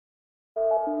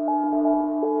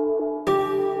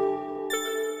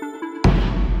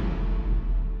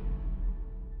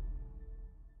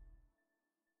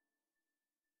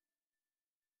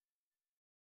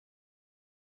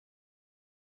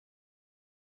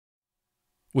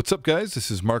What's up guys,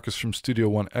 this is Marcus from Studio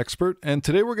One Expert, and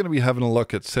today we're going to be having a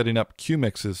look at setting up cue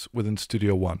mixes within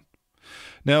Studio One.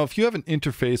 Now, if you have an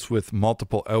interface with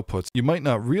multiple outputs, you might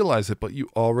not realize it, but you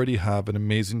already have an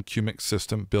amazing cue mix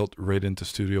system built right into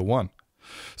Studio One.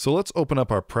 So let's open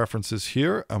up our preferences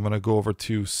here. I'm going to go over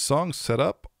to Song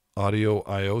Setup, Audio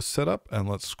I/O Setup, and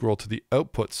let's scroll to the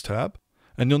Outputs tab.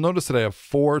 And you'll notice that I have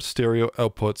 4 stereo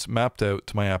outputs mapped out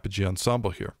to my Apogee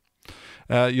Ensemble here.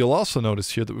 You'll also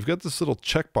notice here that we've got this little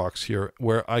checkbox here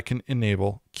where I can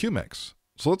enable cue mix.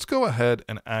 So let's go ahead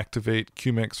and activate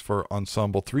cue mix for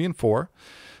Ensemble 3 and 4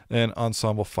 and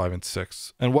Ensemble 5 and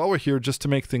 6. And while we're here, just to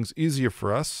make things easier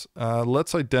for us,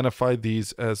 let's identify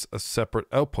these as a separate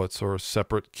outputs or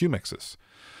separate cue mixes.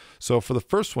 So for the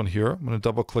first one here, I'm going to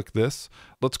double click this.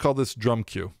 Let's call this drum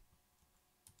cue.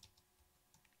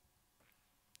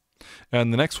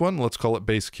 And the next one, let's call it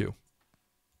bass cue.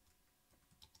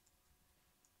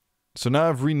 So now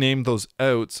I've renamed those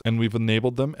outs and we've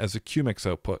enabled them as a cue mix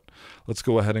output. Let's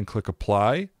go ahead and click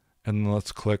apply and then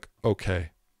let's click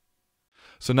OK.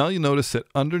 So now you notice that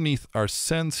underneath our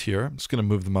sends here, I'm just going to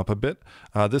move them up a bit.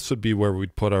 This would be where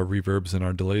we'd put our reverbs and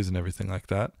our delays and everything like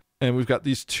that. And we've got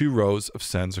these 2 rows of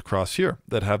sends across here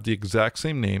that have the exact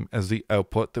same name as the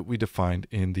output that we defined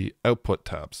in the output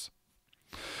tabs.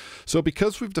 So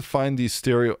because we've defined these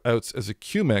stereo outs as a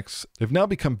cue mix, they've now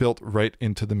become built right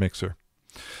into the mixer.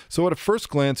 So at a first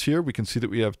glance here, we can see that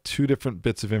we have 2 different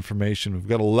bits of information. We've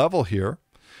got a level here,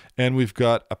 and we've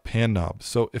got a pan knob.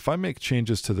 So if I make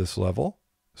changes to this level,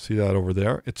 see that over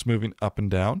there, it's moving up and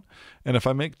down. And if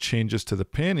I make changes to the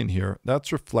panning here,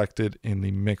 that's reflected in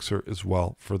the mixer as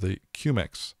well for the cue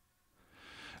mix.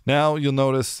 Now you'll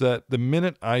notice that the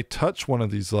minute I touch one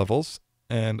of these levels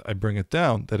and I bring it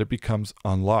down, that it becomes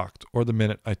unlocked, or the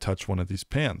minute I touch one of these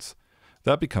pans,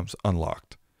 that becomes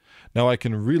unlocked. Now I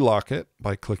can relock it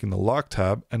by clicking the lock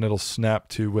tab and it'll snap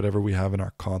to whatever we have in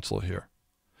our console here.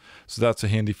 So that's a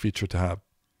handy feature to have.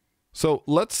 So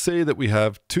let's say that we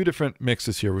have 2 different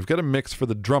mixes here. We've got a mix for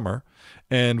the drummer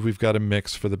and we've got a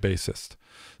mix for the bassist.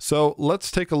 So let's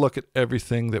take a look at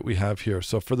everything that we have here.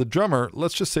 So for the drummer,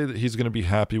 let's just say that he's going to be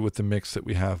happy with the mix that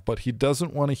we have, but he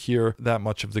doesn't want to hear that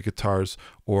much of the guitars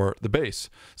or the bass.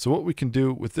 So what we can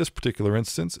do with this particular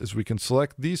instance is we can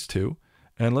select these 2.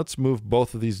 And let's move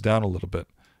both of these down a little bit.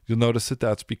 You'll notice that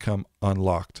that's become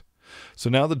unlocked. So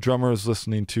now the drummer is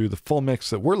listening to the full mix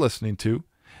that we're listening to,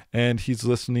 and he's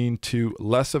listening to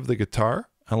less of the guitar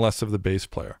and less of the bass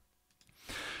player.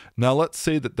 Now let's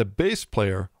say that the bass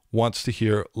player wants to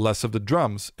hear less of the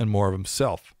drums and more of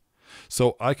himself.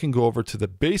 So I can go over to the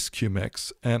bass cue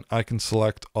mix and I can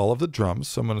select all of the drums.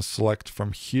 So I'm going to select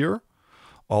from here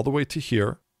all the way to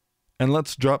here, and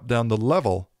let's drop down the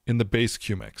level in the bass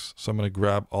cue mix. So I'm going to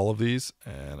grab all of these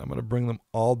and I'm going to bring them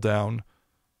all down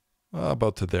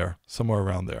about to there, somewhere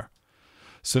around there.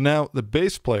 So now the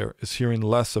bass player is hearing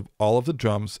less of all of the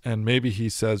drums, and maybe he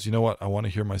says, you know what, I want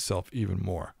to hear myself even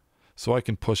more. So I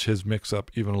can push his mix up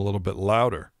even a little bit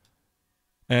louder.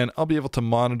 And I'll be able to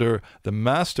monitor the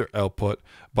master output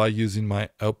by using my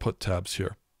output tabs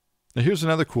here. Now here's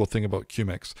another cool thing about cue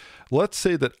mix. Let's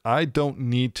say that I don't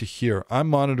need to hear, I'm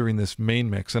monitoring this main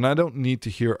mix and I don't need to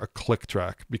hear a click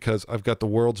track because I've got the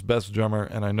world's best drummer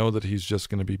and I know that he's just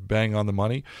going to be bang on the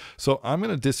money. So I'm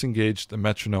going to disengage the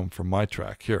metronome from my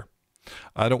track here.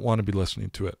 I don't want to be listening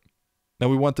to it. Now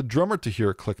we want the drummer to hear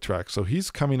a click track. So he's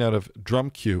coming out of drum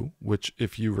cue, which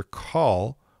if you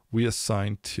recall, we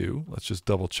assigned to, let's just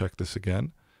double check this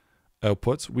again.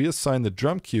 Outputs, we assign the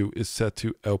drum cue is set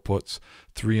to outputs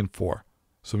 3 and 4.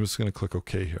 So I'm just going to click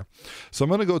OK here. So I'm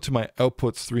going to go to my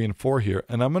outputs 3 and 4 here,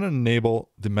 and I'm going to enable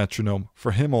the metronome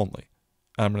for him only.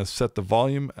 I'm going to set the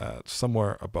volume at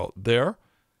somewhere about there.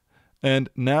 And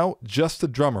now just the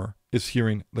drummer is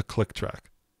hearing the click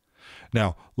track.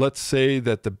 Now, let's say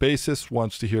that the bassist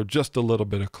wants to hear just a little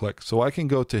bit of click. So I can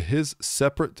go to his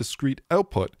separate discrete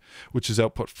output, which is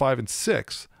output 5 and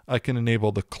 6. I can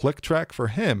enable the click track for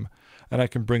him, and I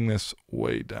can bring this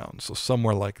way down, so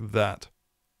somewhere like that.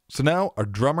 So now our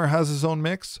drummer has his own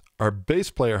mix, our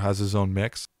bass player has his own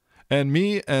mix, and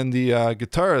me and the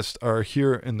guitarist are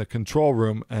here in the control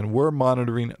room, and we're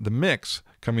monitoring the mix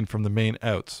coming from the main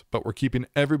outs, but we're keeping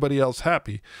everybody else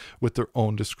happy with their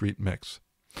own discrete mix.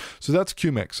 So that's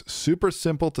cue mix. Super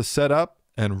simple to set up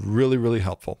and really, really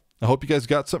helpful. I hope you guys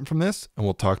got something from this, and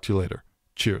we'll talk to you later.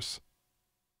 Cheers.